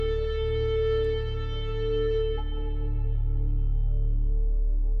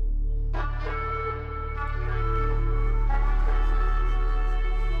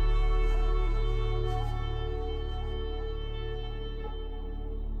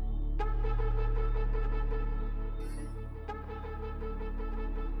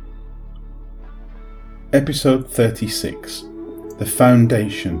Episode 36, The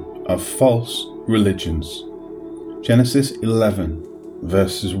Foundation of False Religions. Genesis 11,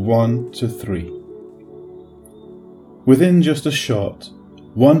 verses 1 to 3. Within just a short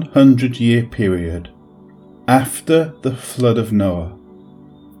 100-year period after the flood of Noah,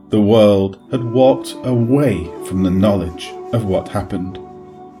 the world had walked away from the knowledge of what happened,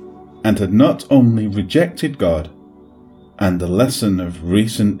 and had not only rejected God and the lesson of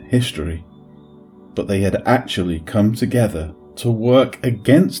recent history, but they had actually come together to work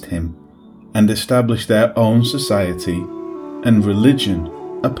against him and establish their own society and religion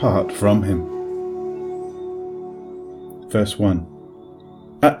apart from him. Verse 1.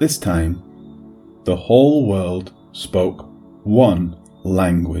 At this time, the whole world spoke one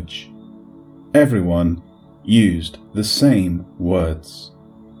language. Everyone used the same words.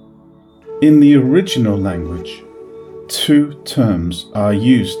 In the original language, two terms are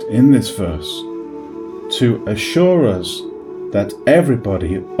used in this verse to assure us that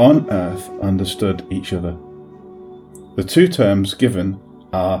everybody on earth understood each other. The two terms given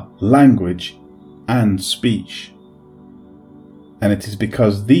are language and speech, and it is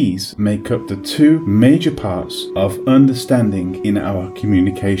because these make up the two major parts of understanding in our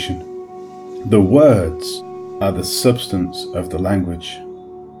communication. The words are the substance of the language.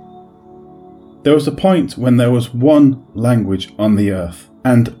 There was a point when there was one language on the earth,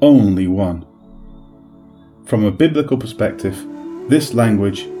 and only one. From a biblical perspective, this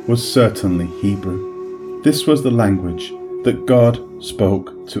language was certainly Hebrew. This was the language that God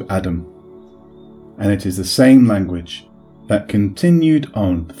spoke to Adam. And it is the same language that continued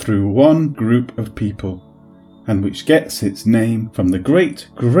on through one group of people, and which gets its name from the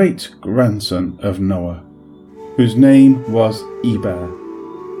great-great-grandson of Noah, whose name was Eber.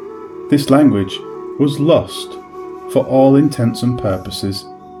 This language was lost, for all intents and purposes,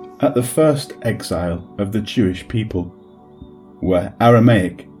 at the first exile of the Jewish people, where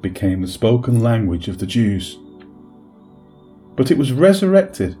Aramaic became the spoken language of the Jews. But it was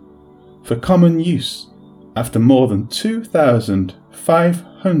resurrected for common use after more than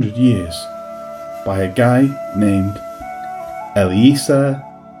 2,500 years by a guy named Eliezer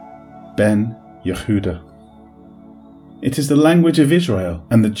ben Yehuda. It is the language of Israel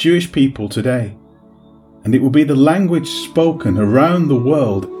and the Jewish people today, and it will be the language spoken around the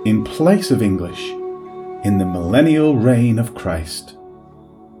world in place of English in the millennial reign of Christ.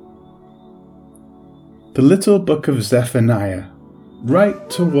 The little book of Zephaniah, right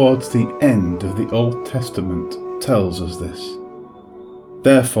towards the end of the Old Testament, tells us this.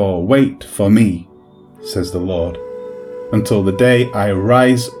 Therefore wait for me, says the Lord, until the day I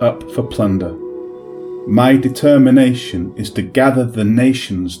rise up for plunder. My determination is to gather the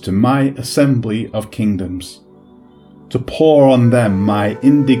nations to my assembly of kingdoms, to pour on them my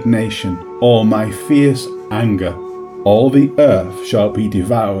indignation, all my fierce anger. All the earth shall be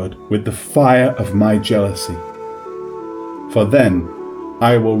devoured with the fire of my jealousy. For then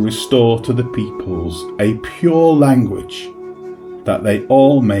I will restore to the peoples a pure language, that they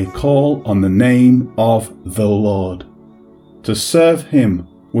all may call on the name of the Lord, to serve him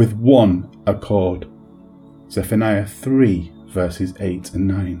with one accord. Zephaniah 3, verses 8 and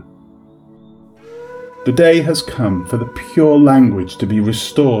 9. The day has come for the pure language to be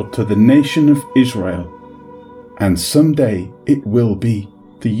restored to the nation of Israel, and someday it will be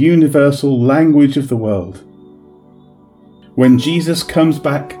the universal language of the world. When Jesus comes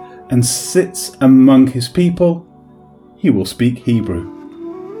back and sits among his people, he will speak Hebrew.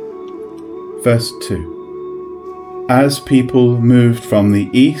 Verse 2. As people moved from the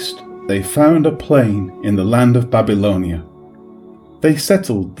east, they found a plain in the land of Babylonia. They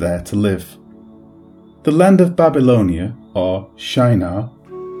settled there to live. The land of Babylonia, or Shinar,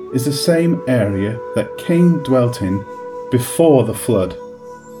 is the same area that Cain dwelt in before the flood,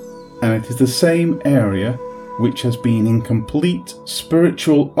 and it is the same area which has been in complete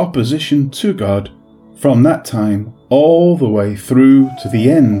spiritual opposition to God from that time all the way through to the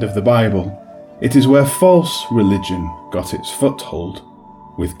end of the Bible. It is where false religion got its foothold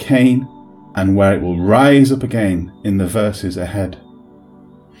with Cain, and where it will rise up again in the verses ahead.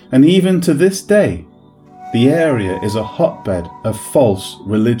 And even to this day, the area is a hotbed of false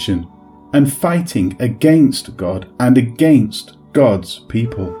religion and fighting against God and against God's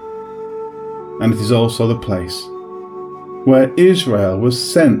people. And it is also the place where Israel was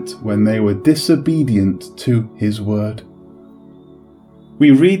sent when they were disobedient to his word.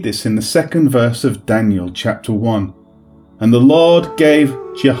 We read this in the second verse of Daniel chapter 1. And the Lord gave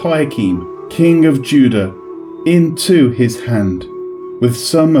Jehoiakim, king of Judah, into his hand, with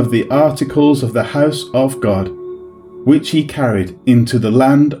some of the articles of the house of God, which he carried into the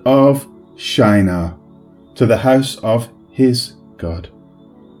land of Shinar, to the house of his God.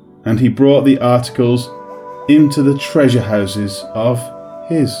 And he brought the articles into the treasure houses of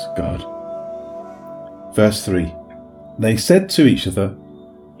his God. Verse 3. They said to each other,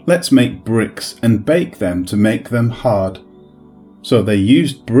 "Let's make bricks and bake them to make them hard." So they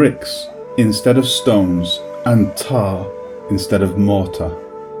used bricks instead of stones and tar instead of mortar.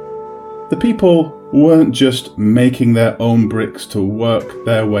 The people weren't just making their own bricks to work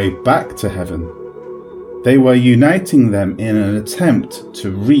their way back to heaven. They were uniting them in an attempt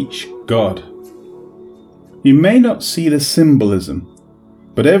to reach God. You may not see the symbolism,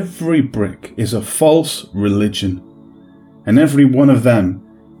 but every brick is a false religion, and every one of them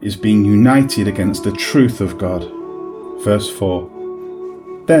is being united against the truth of God. Verse 4.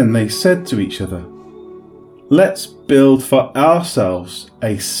 Then they said to each other, "Let's build for ourselves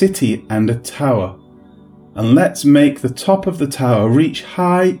a city and a tower, and let's make the top of the tower reach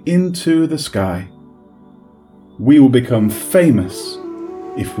high into the sky. We will become famous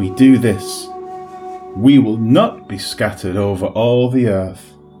if we do this. We will not be scattered over all the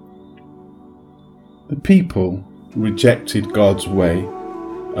earth." The people rejected God's way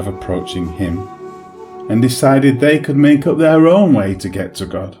of approaching him and decided they could make up their own way to get to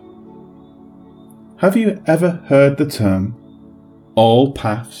God. Have you ever heard the term, "all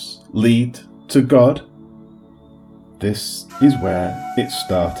paths lead to God"? This is where it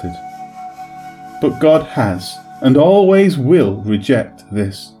started. But God has and always will reject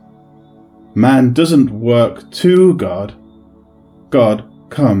this. Man doesn't work to God. God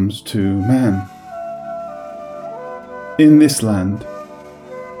comes to man. In this land,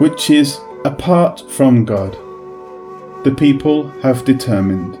 which is apart from God, the people have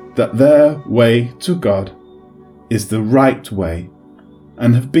determined that their way to God is the right way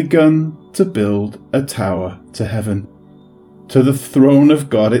and have begun to build a tower to heaven, to the throne of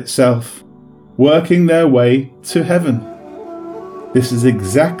God itself, working their way to heaven. This is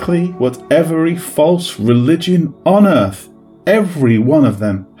exactly what every false religion on earth, every one of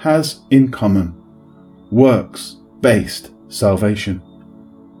them, has in common: works-based salvation.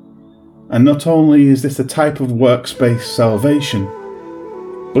 And not only is this a type of works-based salvation,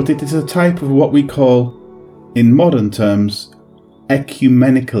 but it is a type of what we call, in modern terms,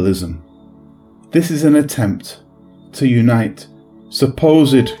 ecumenicalism. This is an attempt to unite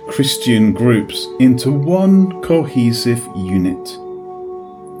supposed Christian groups into one cohesive unit.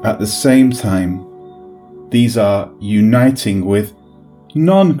 At the same time, these are uniting with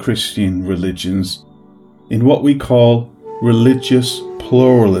non-Christian religions in what we call religious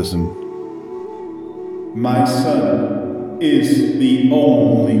pluralism. My son is the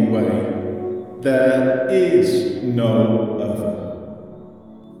only way. There is no other.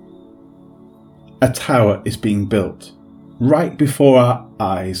 A tower is being built right before our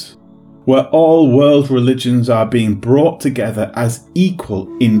eyes, where all world religions are being brought together as equal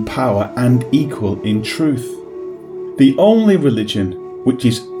in power and equal in truth. The only religion which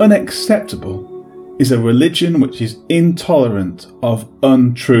is unacceptable is a religion which is intolerant of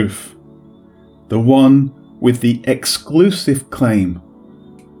untruth. The one with the exclusive claim,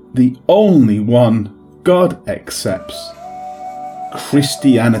 the only one God accepts: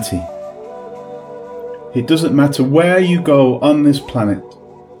 Christianity. It doesn't matter where you go on this planet,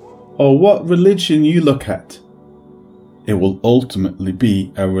 or what religion you look at, it will ultimately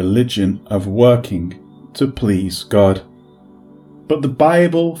be a religion of working to please God. But the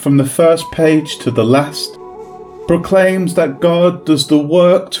Bible, from the first page to the last, proclaims that God does the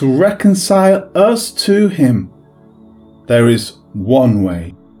work to reconcile us to Him. There is one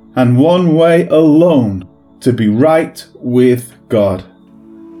way, and one way alone, to be right with God,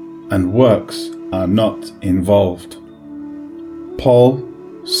 and works are not involved. Paul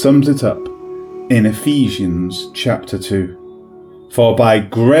sums it up in Ephesians chapter 2. For by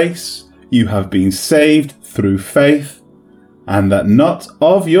grace you have been saved through faith, and that not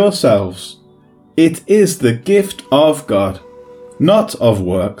of yourselves. It is the gift of God, not of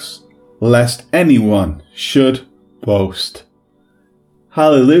works, lest anyone should boast.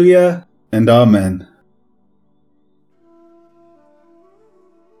 Hallelujah and Amen.